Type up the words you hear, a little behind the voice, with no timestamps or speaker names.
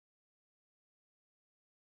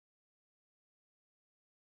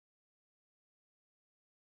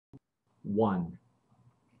1.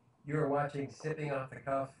 You're watching Sipping Off the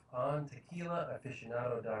Cuff on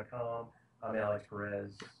tequilaaficionado.com. I'm Alex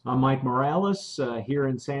Perez. I'm Mike Morales here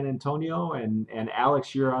in San Antonio, and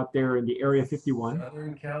Alex, you're out there in the Area 51.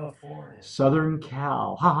 Southern California. Southern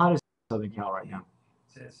Cal. How hot is Southern Cal right now?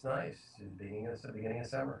 It's nice. It's the beginning of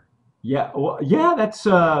summer. Yeah, well, yeah, that's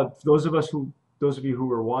those of you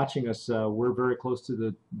who are watching us, we're very close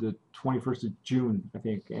to the 21st of June, I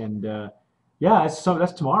think, and yeah,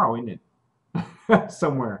 that's tomorrow, isn't it?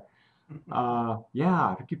 Somewhere.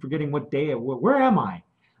 Yeah, I keep forgetting what day where am I?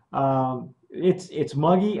 It's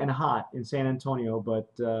muggy and hot in San Antonio,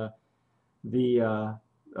 but the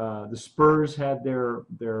Spurs had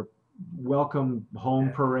their welcome home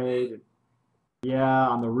Yeah. parade. Yeah,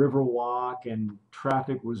 on the River Walk, and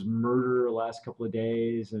traffic was murder the last couple of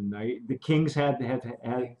days, and the Kings had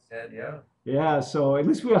King said, yeah. yeah. So at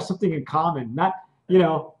least we have something in common. Not you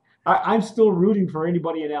know, I'm still rooting for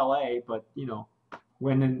anybody in LA, but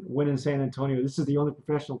when in San Antonio, this is the only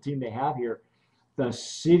professional team they have here. The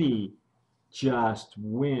city just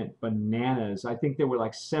went bananas. I think there were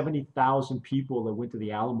like 70,000 people that went to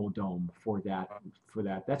the Alamo Dome for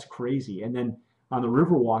that. That's crazy. And then on the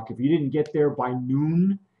Riverwalk, if you didn't get there by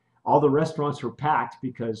noon, all the restaurants were packed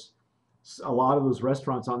because a lot of those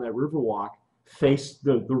restaurants on that Riverwalk face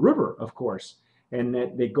the river, of course. And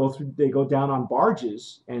that they go down on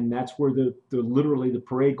barges, and that's where the literally the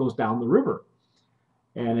parade goes down the river.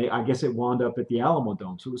 And I guess it wound up at the Alamo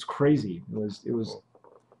Dome. So it was crazy. It was Cool.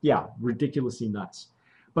 yeah, ridiculously nuts.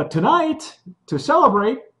 But tonight, to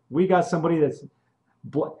celebrate, we got somebody that's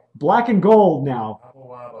black and gold now, Cabo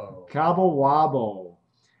Wabo. Cabo Wabo,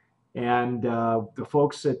 and the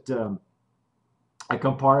folks at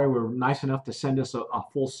Campari were nice enough to send us a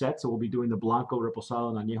full set, so we'll be doing the Blanco,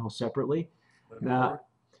 Reposado, and Añejo separately. Looking forward. Now,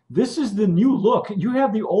 this is the new look. You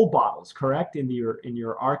have the old bottles, correct, in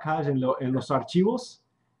your archives in los archivos.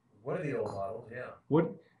 One of the old models, yeah.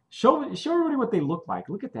 What show everybody what they look like.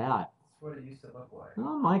 Look at that. That's what it used to look like.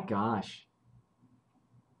 Oh my gosh.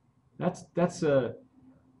 That's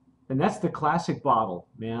and that's the classic bottle,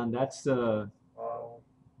 man. That's the Bottle.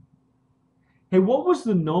 Hey, what was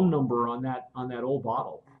the gnome number on that old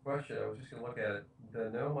bottle? Good question. I was just going to look at it. The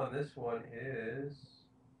gnome on this one is,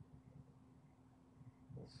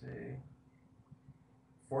 let's see,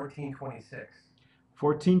 1426.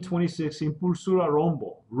 1426 Impulsura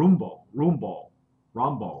Rombo, Impulsor.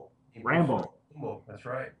 Rambo, That's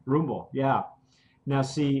right. Rumbo. Yeah. Now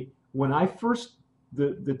see, when I first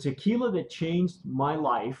the tequila that changed my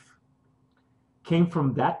life came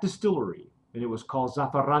from that distillery, and it was called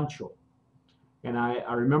Zafarrancho. And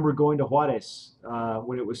I remember going to Juarez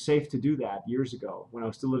when it was safe to do that years ago when I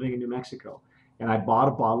was still living in New Mexico. And I bought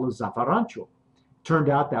a bottle of Zafarrancho. Turned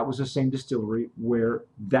out that was the same distillery where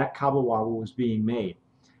that Cabo Wabo was being made.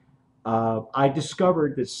 I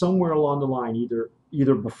discovered that somewhere along the line,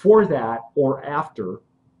 either before that or after,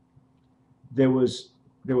 there was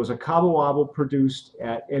a Cabo Wabo produced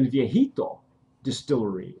at El Viejito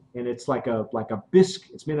distillery, and it's like a bisque.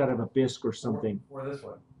 It's made out of a bisque or something. Or this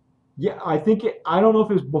one. Yeah, I think I don't know if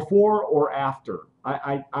it was before or after.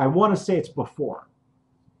 I want to say it's before.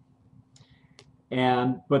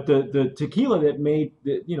 But the tequila that made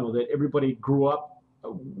that everybody grew up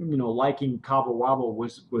liking Cabo Wabo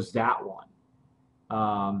was that one.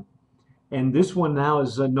 Um, and this one now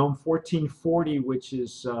is known 1440, which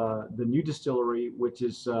is the new distillery, which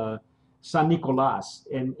is San Nicolas,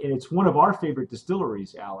 and it's one of our favorite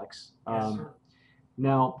distilleries, Alex. Yes, sir.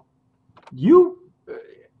 Now, you,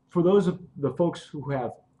 for those of the folks who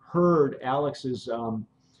have heard Alex's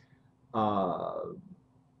uh,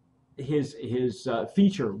 his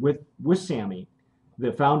feature with Sammy,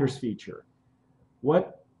 the founders feature.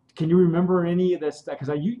 What can you remember any of that stuff?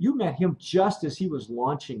 Because you met him just as he was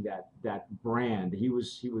launching that brand. He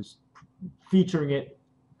was featuring it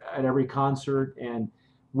at every concert. And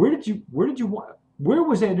where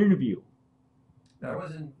was that interview? That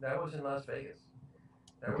was in Las Vegas.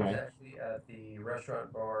 That was Okay, actually at the restaurant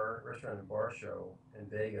and bar show in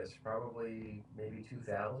Vegas, probably maybe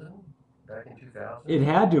 2000, back in 2000. it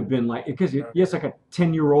had to have been like because it's like a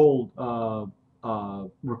 10-year-old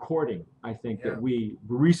recording. I think that Yeah, we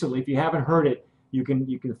recently, if you haven't heard it, you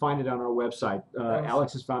can find it on our website. that was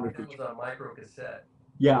Alex's I founder think that was feature. on micro cassette.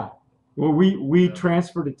 Yeah. Well, we Yeah,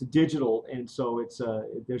 transferred it to digital, and so it's a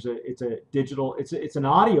digital it's an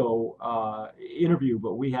audio interview,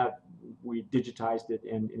 but we digitized it,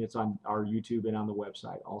 and it's on our YouTube and on the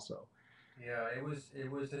website also. yeah, it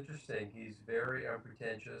was interesting. He's very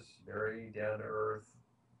unpretentious, very down to earth.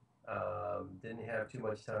 Didn't have too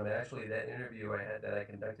much time. Actually, that interview I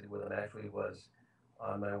conducted with him actually was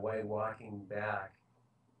on my way walking back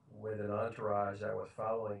with an entourage that was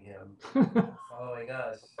following him, following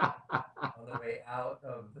us on the way out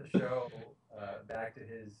of the show back to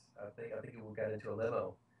his. I think we got into a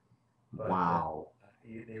limo, but Wow.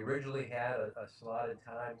 they originally had a slotted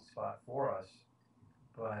time spot for us.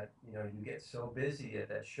 But you get so busy at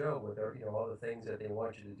that show with all the things that they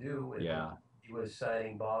want you to do, and Yeah. he was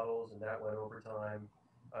signing bottles, and that went over time.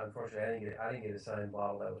 Unfortunately, I didn't get a signed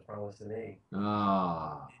bottle that was promised to me.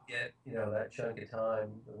 Ah. Get that chunk of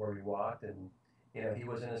time where we walked, and he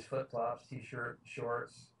was in his flip flops, t-shirt,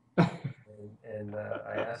 shorts, and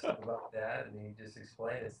I asked him about that, and he just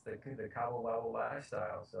explained it's the Cabo Wabo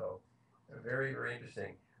lifestyle. So very very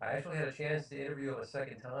interesting. I actually had a chance to interview him a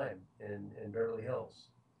second time in Beverly Hills.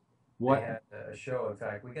 They What? had a show. In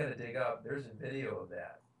fact, we got to dig up. There's a video of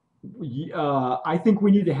that. I think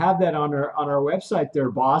we need to have that on our website there,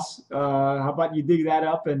 boss. How about you dig that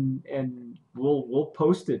up and we'll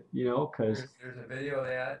post it, because There's a video of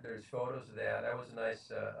that. There's photos of that. That was a nice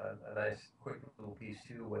a nice quick little piece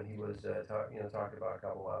too when he was talking about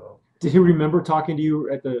Cabo Wabo. did he remember talking to you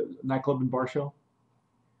at the nightclub and bar show?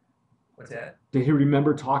 What's that? Did he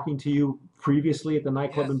remember talking to you previously at the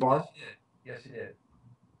nightclub Yes, and yes, bar? he did. Yes, he did.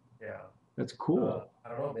 Yeah. That's cool. I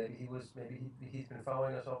don't know. Maybe he's been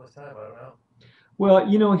following us all this time. I don't know.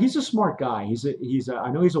 Well, he's a smart guy.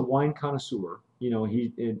 I know he's a wine connoisseur. He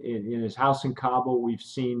in his house in Cabo, we've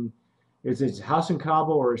seen, is his house in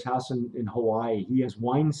Cabo or his house in Hawaii. He has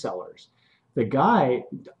wine cellars. The guy,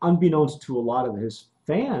 unbeknownst to a lot of his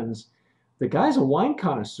fans, the guy's a wine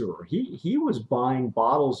connoisseur. He was buying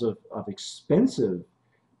bottles of expensive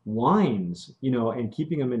wines, and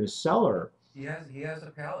keeping them in his cellar. He has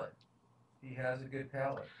a palate. He has a good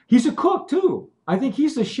palate. He's a cook too. I think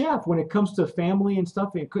he's the chef when it comes to family and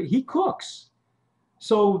stuff. He cooks.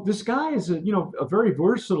 So this guy is a very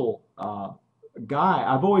versatile guy.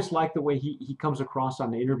 I've always liked the way he comes across on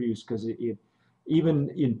the interviews because even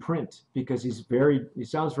in print because he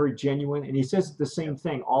sounds very genuine and he says the same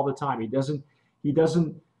thing all the time. He doesn't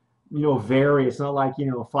vary. It's not like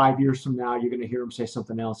 5 years from now you're going to hear him say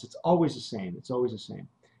something else. It's always the same. It's always the same.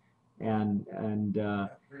 And Yeah,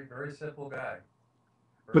 very very simple guy.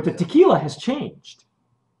 but Very the simple. tequila has changed.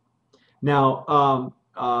 Now,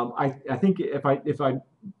 I think if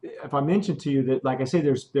I mention to you that, like I say,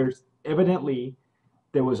 there's evidently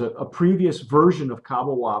there was a previous version of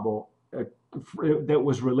Cabo Wabo that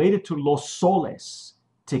was related to Los Soles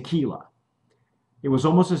tequila. It was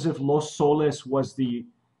almost as if Los Soles was the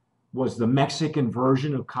Mexican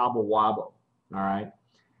version of Cabo Wabo. All right.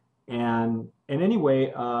 And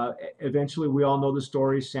anyway, eventually we all know the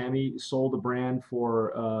story. Sammy sold the brand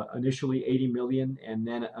for initially 80 million, and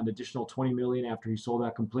then an additional 20 million after he sold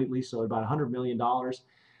that completely. So about 100 million dollars.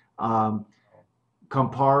 Um,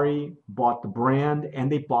 Campari bought the brand, and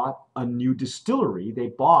they bought a new distillery. They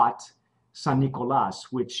bought San Nicolas,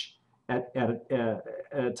 which at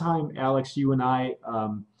a time, Alex, you and I,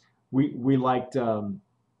 we liked one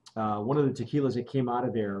of the tequilas that came out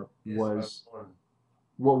of there was Espolón.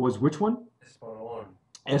 what was which one? Espolón.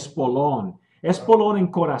 Espolón. Corazón. Espolón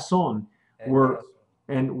and Corazon And were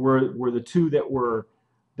Corazón. were the two that were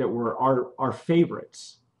our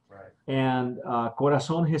favorites. Right. And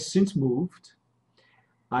Corazon has since moved.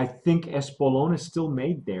 I think Espolón is still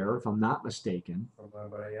made there, if I'm not mistaken. But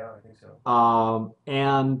yeah, I think so.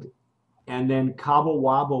 And then Cabo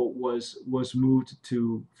Wabo was moved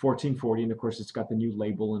to 1440, and of course it's got the new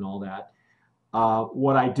label and all that.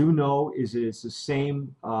 What I do know is it's the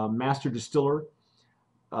same master distiller.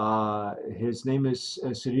 His name is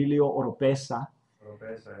Cirilio Oropesa,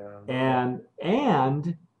 Oropesa, yeah.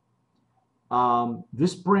 and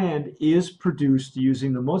this brand is produced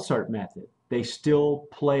using the Mozart method. They still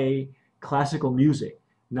play classical music.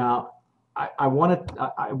 Now, I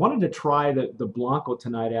wanted to try the Blanco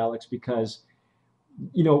tonight, Alex, because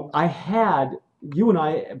you and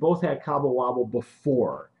I both had Cabo Wabo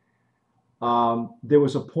before. There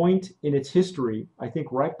was a point in its history, I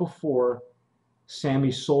think right before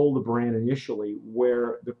Sammy sold the brand initially,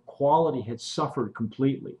 where the quality had suffered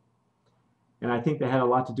completely. And I think that had a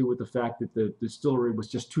lot to do with the fact that the distillery was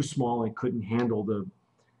just too small and couldn't handle the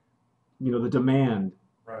demand.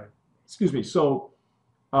 Right. Excuse me. So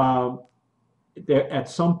um, at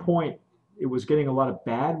some point, it was getting a lot of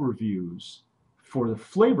bad reviews for the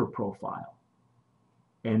flavor profile.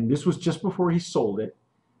 And this was just before he sold it.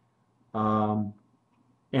 Um,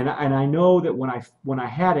 and I know that when I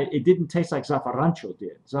had it, it didn't taste like Zafarrancho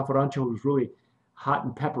did. Zafarrancho was really hot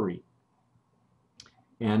and peppery.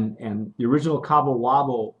 And the original Cabo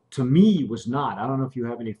Wabo to me was not. I don't know if you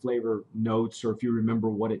have any flavor notes or if you remember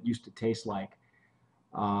what it used to taste like.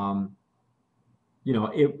 Um,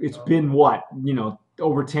 It's Oh, been what,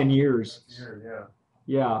 over 10 years. that's years,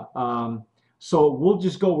 yeah. Yeah. So we'll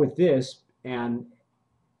just go with this, and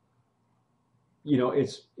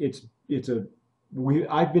it's a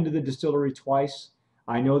I've been to the distillery twice.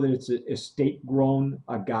 I know that it's a estate grown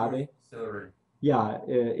agave. Beautiful distillery. Yeah,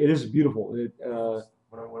 it is beautiful. Beautiful.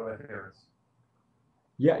 One of my favorites.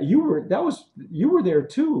 Yeah, you were there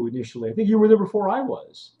too initially. I think you were there before I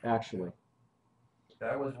was, Yeah. actually.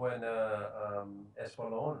 That was when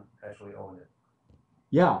Espolon actually owned it.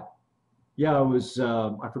 Yeah, yeah, it was.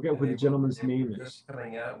 I forget And what the gentleman's they were name is. just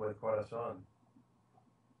coming out with Corazon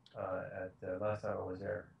at last time I was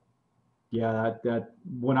there. Yeah, that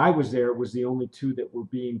when I was there, it was the only two that were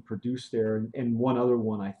being produced there, and one other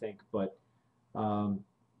one I think. But um,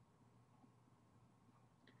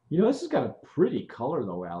 this has got a pretty color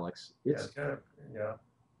though, Alex. Yeah, it's kind of yeah.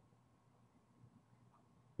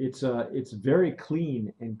 It's very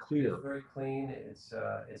clean and It is clear. very clean. It's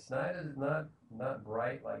not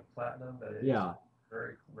bright like platinum, but it's Yeah,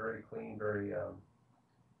 very clean,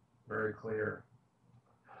 very clear.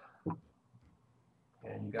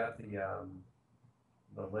 And you got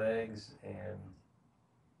the legs and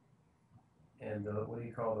the what do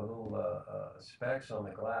you call the little specks on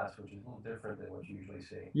the glass, which is a little different than what you usually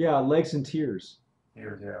see. yeah, legs and tears,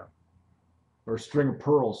 Here, yeah. or string of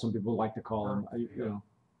pearls, some people like to call them. There you go.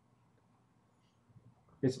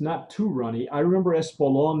 It's not too runny. I remember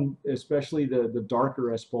Espolon, especially the darker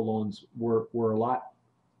Espolons, were a lot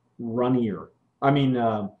runnier. I mean,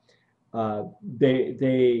 uh, they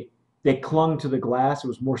they they clung to the glass. It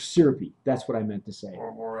was more syrupy. That's what I meant to say.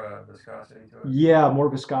 More viscosity to it. Yeah, more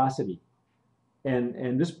viscosity.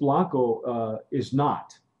 And this Blanco is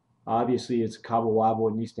not. Obviously, it's Cabo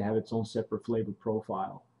Wabo. It needs to have its own separate flavor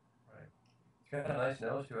profile. Right. It's got a nice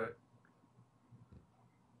nose to it.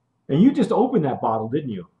 And you just opened that bottle,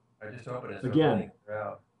 didn't you? I just opened it, so I'm Again. letting it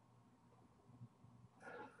out.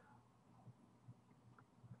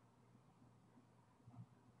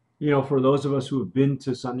 For those of us who have been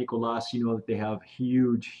to San Nicolas, you know that they have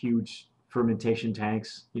huge, huge fermentation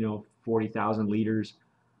tanks. 40,000 liters.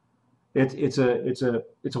 It's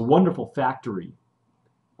a wonderful factory.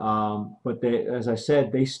 But as I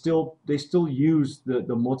said, they still use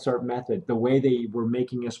the Mozart method. The way they were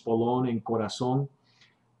making Espolón and Corazon,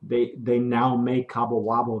 they now make Cabo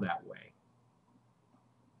Wabo that way.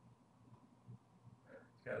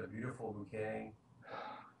 It's got a beautiful bouquet,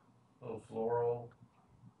 little floral,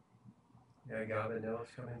 yeah, agave notes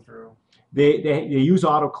coming through. They use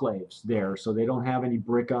autoclaves there, so they don't have any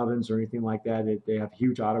brick ovens or anything like that. They have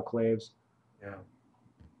huge autoclaves. Yeah.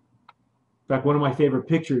 In fact, one of my favorite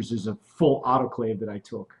pictures is a full autoclave that I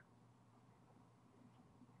took.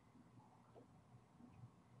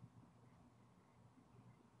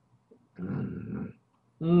 Mm,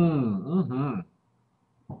 mm-hmm,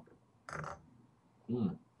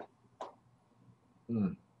 mm,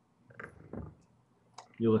 mm.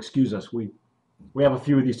 You'll excuse us. We have a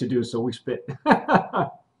few of these to do, so we spit.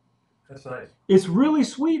 That's nice. It's really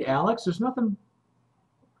sweet, Alex. There's nothing,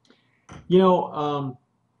 you know.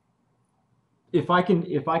 If I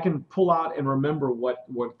can pull out and remember what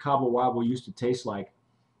Cabo Wabo used to taste like,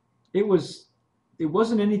 it was it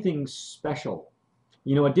wasn't anything special.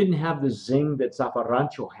 It didn't have the zing that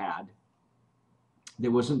Zafarrancho had. There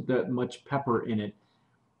wasn't that much pepper in it.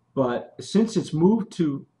 But since it's moved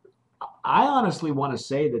to, I honestly want to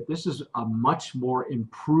say that this is a much more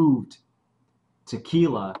improved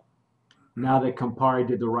tequila now that Campari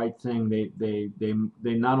did the right thing.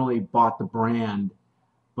 They not only bought the brand,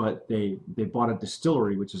 but they bought a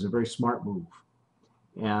distillery, which is a very smart move.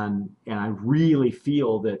 And I really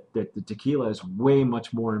feel that the tequila is way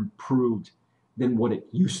much more improved than what it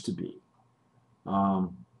used to be.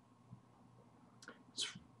 Um, it's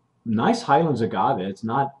nice Highlands agave. It's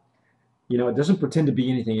not, it doesn't pretend to be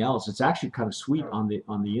anything else. It's actually kind of sweet No,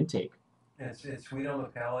 on the intake. it's sweet on the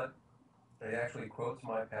palate. It actually quotes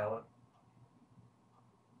my palate.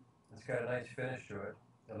 It's got a nice finish to it.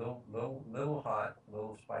 A little hot, a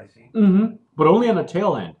little spicy. But only on the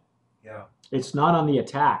tail end. Yeah, It's not on the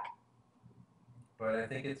attack. but I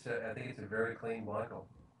think it's a very clean Blanco.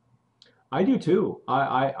 I do too.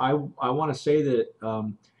 I want to say that,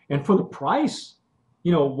 and for the price,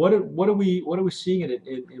 what are we seeing it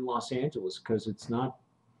in Los Angeles? Because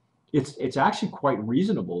it's actually quite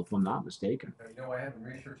reasonable if I'm not mistaken. I haven't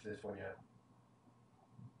researched this one yet.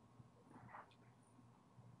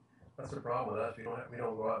 That's the problem with us. We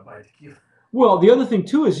don't go out and buy tequila. Well, the other thing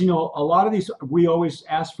too is, a lot of these we always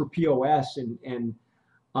ask for POS, and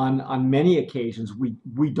on many occasions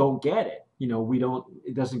we don't get it. We don't.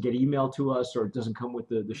 It doesn't get emailed to us, or it doesn't come with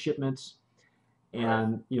the shipments, Right.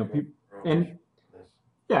 and They want people their own and fish.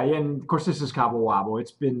 Yeah, and of course this is Cabo Wabo.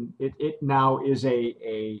 It now is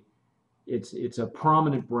it's a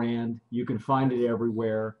prominent brand. You can find it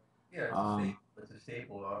everywhere. Yeah, it's a Um, staple. It's a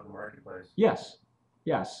staple out in the marketplace. yes,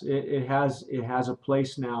 yes, it has a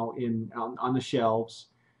place now on the shelves.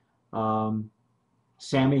 Um,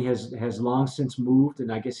 Sammy has long since moved,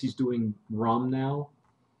 and I guess he's doing rum now,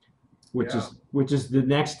 Yeah, which is the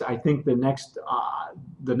next, I think the next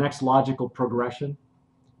logical progression.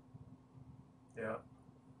 yeah.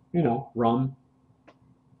 Rum.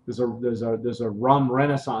 There's a rum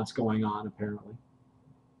renaissance going on apparently.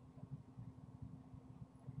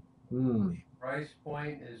 Mm. Price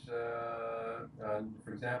point is,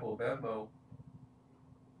 for example,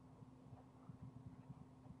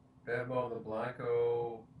 Bevmo the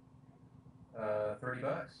Blanco, $30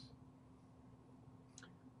 on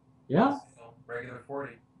Yeah, sale, regular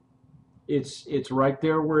 40. it's right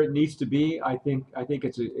there where it needs to be. I think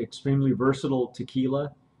it's an extremely versatile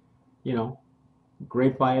tequila. You know,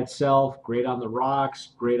 great by itself, great on the rocks,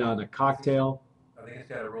 great on a I think it's, cocktail. I think it's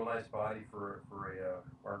got a real nice body for a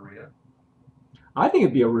margarita. I think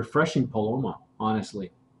it'd be a refreshing Paloma,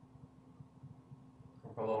 honestly.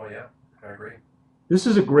 From Paloma, yeah, I agree. This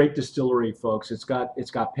is a great distillery, folks. It's got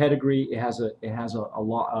pedigree. It has a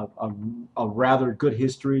rather good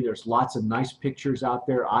history. There's lots of nice pictures out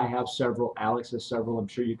there. I have several. Alex has several. I'm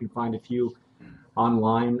sure you can find a few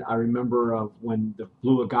online. I remember when the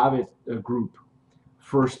Blue Agave group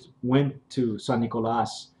first went to San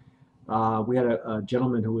Nicolas. We had a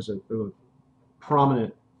gentleman who was a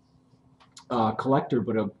prominent collector,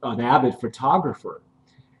 but an avid photographer,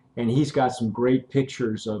 and he's got some great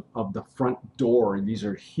pictures of the front door. And these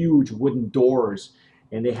are huge wooden doors,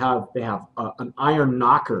 and they have an iron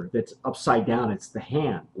knocker that's upside down. It's the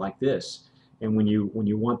hand like this, and when you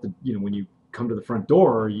want when you come to the front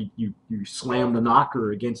door, you slam the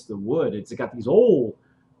knocker against the wood. It's got these old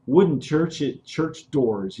wooden church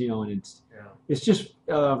doors, and Yeah. it's just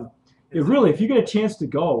it It's a, really, if you get a chance to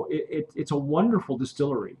go, it's a wonderful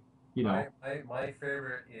distillery. You know, my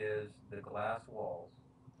favorite is the glass walls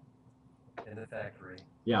in the factory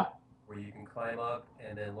yeah. where you can climb up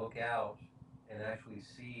and then look out and actually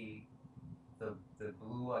see the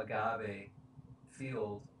blue agave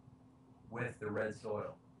field with the red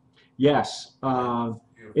soil. Yes, It's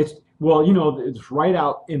it's beautiful. well, it's right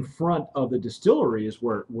out in front of the distillery is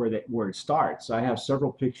where it starts. I have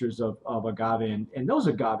several pictures of agave, and those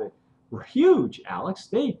agave were huge, Alex.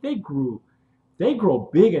 They grow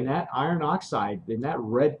big in that iron oxide, in that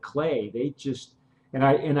red clay. They just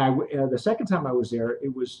the second time I was there,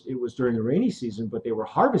 it was during the rainy season, but they were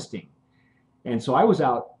harvesting, and so I was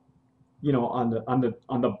out, on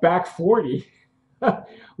the back 40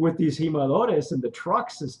 with these himadores and the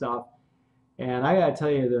trucks and stuff. And I gotta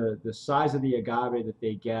tell you, the size of the agave that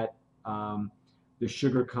they get, the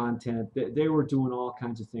sugar content, they were doing all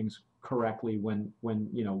kinds of things correctly when they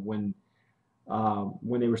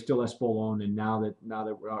were still Espolon, and now that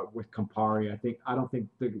we're with Campari. I don't think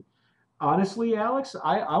honestly, Alex,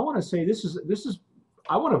 I want to say this is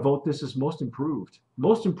I want to vote this as most improved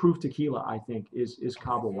tequila. I think is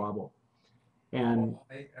Cabo Wabo, and Well,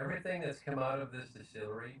 everything that's come out of this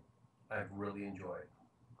distillery, I've really enjoyed.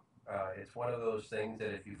 It's one of those things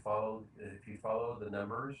that if you follow the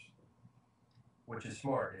numbers, which is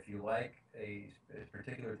smart, if you like a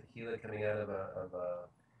particular tequila coming out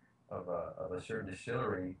of a certain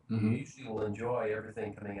distillery, you Mhm. usually will enjoy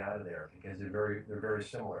everything coming out of there because they're very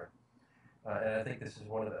similar. And I think this is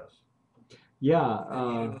one of those. Yeah,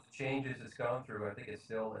 Even with the changes it's gone through, I think it's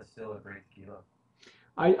still a great tequila.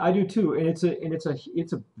 I do too, and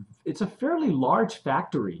it's a fairly large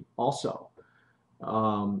factory also.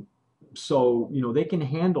 Um, so they can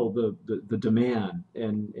handle the demand,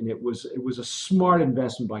 and it was a smart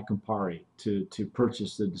investment by Campari to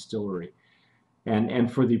purchase the distillery,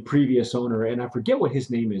 and for the previous owner, and I forget what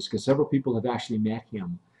his name is because several people have actually met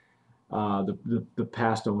him, the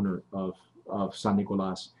past owner of San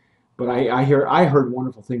Nicolas. But I heard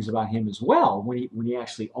wonderful things about him as well when he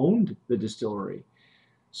actually owned the distillery.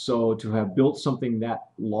 So to have built something that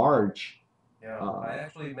large, Yeah, I uh,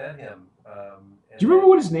 actually met him, do and you remember then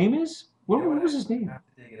what his name is? you What, know what? what I was his name? have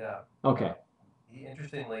to dig it up. Okay. He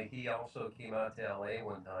interestingly, he also came out to LA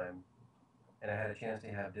one time, and I had a chance to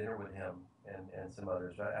have dinner with him and some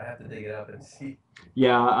others. I have to dig it up and see.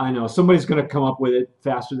 Yeah, I know. Somebody's going to come up with it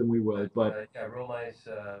faster than we will, But but yeah, real nice,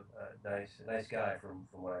 nice guy from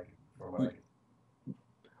what I could.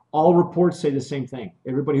 all reports say the same thing.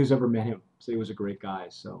 Everybody who's ever met him say he was a great guy.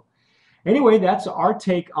 So anyway, that's our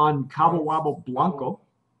take on Cabo Kudos Wabo to Cabo, Blanco.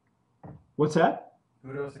 What's that?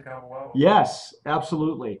 kudos to Cabo Wabo. Yes,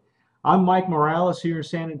 absolutely. I'm Mike Morales here in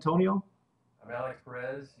San Antonio. I'm Alex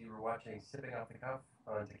Perez. You were watching Sipping Off the Cuff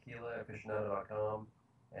on TequilaAficionado.com.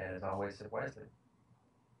 And as always, sip wisely.